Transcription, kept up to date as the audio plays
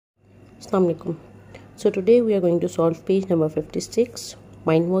Assalamu alaikum. So today we are going to solve page number 56,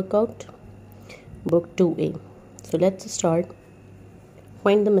 mind workout, book 2A. So let's start.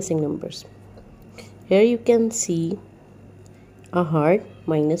 Find the missing numbers. Here you can see a heart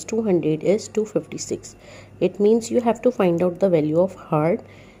minus 200 is 256. It means you have to find out the value of heart,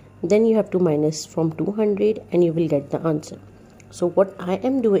 then you have to minus from 200 and you will get the answer. So what I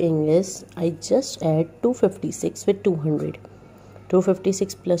am doing is I just add 256 with 200.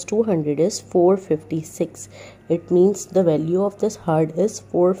 256 plus 200 is 456. It means the value of this heart is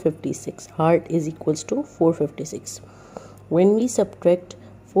 456. Heart is equals to 456. When we subtract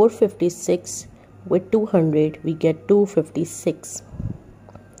 456 with 200, we get 256.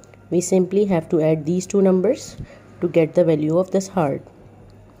 We simply have to add these two numbers to get the value of this heart.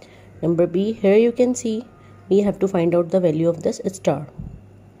 Number B, here you can see we have to find out the value of this star.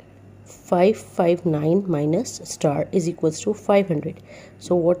 559 minus star is equals to 500.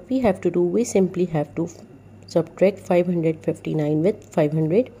 So what we have to do, we simply have to subtract 559 with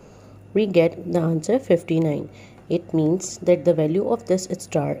 500. We get the answer 59. It means that the value of this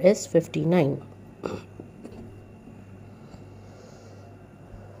star is 59.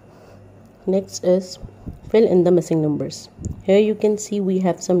 Next is fill in the missing numbers. Here you can see we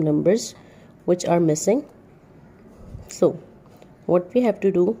have some numbers which are missing. So what we have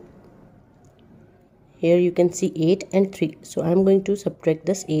to do, here you can see 8 and 3. So I am going to subtract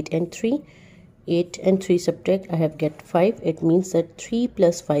this 8 and 3. 8 and 3 subtract, I have get 5. It means that 3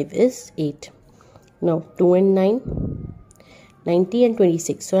 plus 5 is 8. Now 2 and 9, 90 and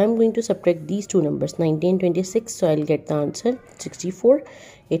 26. So I am going to subtract these two numbers, 90 and 26. So I will get the answer 64.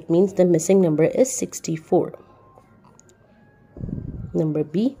 It means the missing number is 64. Number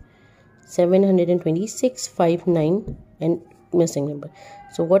B, 726, 59 and missing number.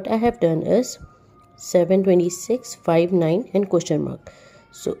 So what I have done is 726, 59 and question mark.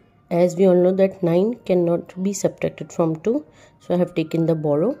 So as we all know that 9 cannot be subtracted from 2. So I have taken the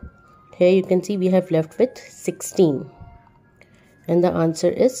borrow. Here you can see we have left with 16. And the answer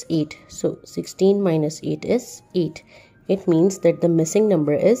is 8. So 16 minus 8 is 8. It means that the missing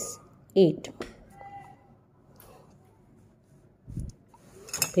number is 8.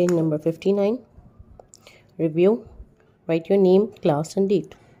 Page number 59. Review. Write your name, class and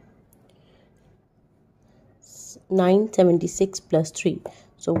date. 976 plus 3.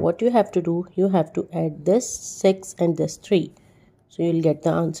 So what you have to do, you have to add this 6 and this 3. So you will get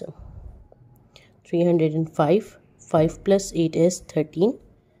the answer. 305. 5 plus 8 is 13.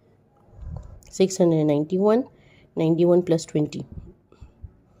 691. 91 plus 20.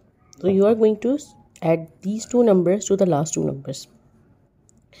 So you are going to add these two numbers to the last two numbers.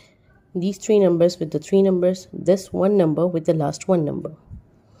 These three numbers with the three numbers, this one number with the last one number.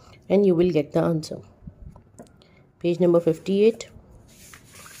 And you will get the answer. Page number 58.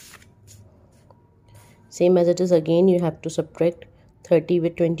 Same as it is again, you have to subtract 30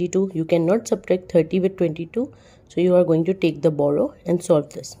 with 22. You cannot subtract 30 with 22. So you are going to take the borrow and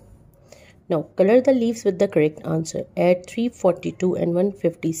solve this. Now color the leaves with the correct answer. Add 342 and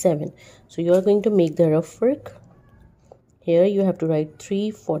 157. So you are going to make the rough work. Here you have to write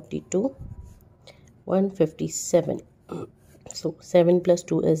 342, 157. So 7 plus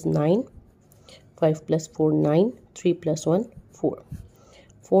 2 is 9. 5 plus 4, 9. 3 plus 1, 4.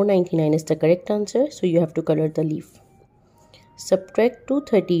 499 is the correct answer. So you have to color the leaf. Subtract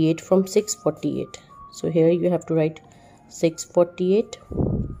 238 from 648. So here you have to write 648,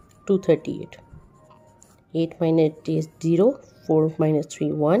 238. 8 minus 8 is 0. 4 minus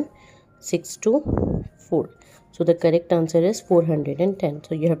 3, 1. 6, 2, 4. So the correct answer is 410.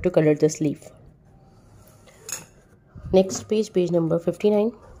 So you have to color this leaf. Next page, page number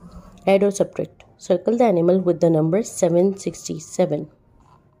 59. Add or subtract. Circle the animal with the number 767.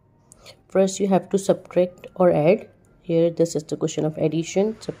 First you have to subtract or add. Here this is the question of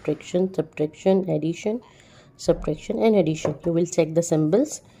addition, subtraction, subtraction, addition, subtraction and addition. You will check the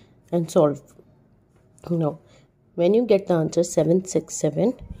symbols and solve. Now when you get the answer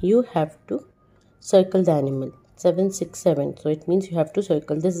 767, you have to circle the animal. 767. So it means you have to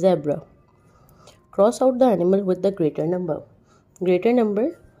circle this zebra. Cross out the animal with the greater number. Greater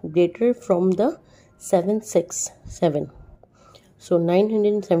number, greater from the 767. So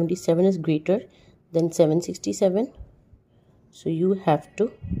 977 is greater than 767. So you have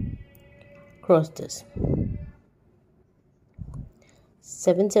to cross this.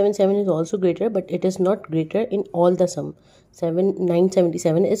 777 is also greater, but it is not greater in all the sum.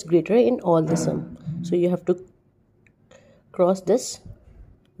 977 is greater in all the sum. So you have to cross this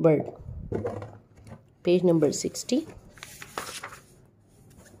bird. Page number 60.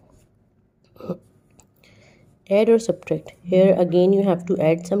 Add or subtract. Here again you have to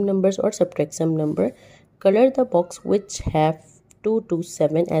add some numbers or subtract some number. Color the box which have 2 to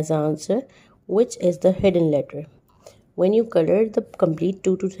 7 as an answer, which is the hidden letter. When you color the complete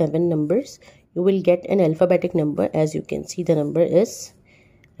 2 to 7 numbers, you will get an alphabetic number. As you can see, the number is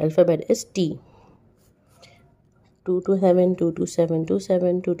alphabet is T. 2 to 7, 2 to 7, 2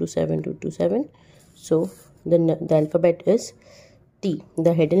 7, 2 to 7, 2 to 7. So the alphabet is T.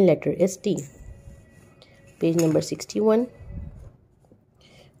 The hidden letter is T. Page number 61.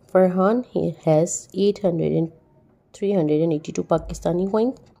 Farhan, he has 382 Pakistani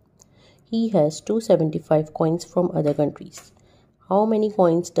coins. He has 275 coins from other countries. How many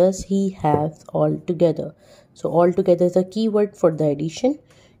coins does he have altogether? So altogether is a keyword for the addition.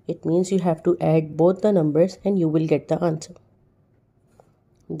 It means you have to add both the numbers and you will get the answer.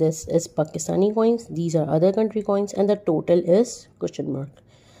 This is Pakistani coins, these are other country coins, and the total is question mark.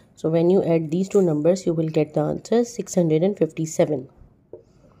 So when you add these two numbers, you will get the answer 657.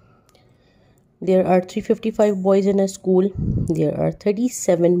 There are 355 boys in a school. There are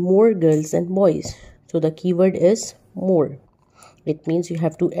 37 more girls than boys. So the keyword is more. It means you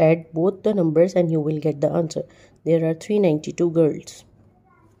have to add both the numbers and you will get the answer. There are 392 girls.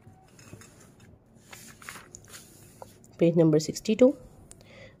 Page number 62.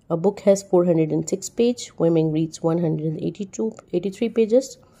 A book has 406 pages. Women reads 83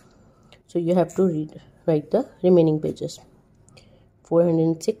 pages. So you have to write the remaining pages.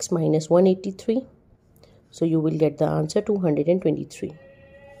 406 minus 183. So you will get the answer 223.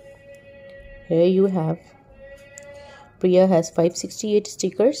 Here you have Priya has 568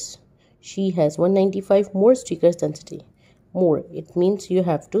 stickers. She has 195 more stickers than Siti. More. It means you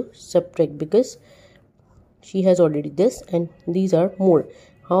have to subtract because she has already this and these are more.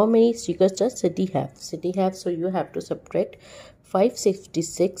 How many stickers does Siti have? Siti have, so you have to subtract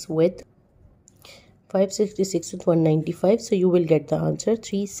 566 with 195, so you will get the answer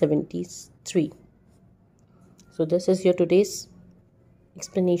 373. So this is your today's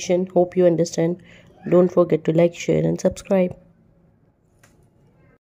explanation. Hope you understand. Don't forget to like, share and subscribe.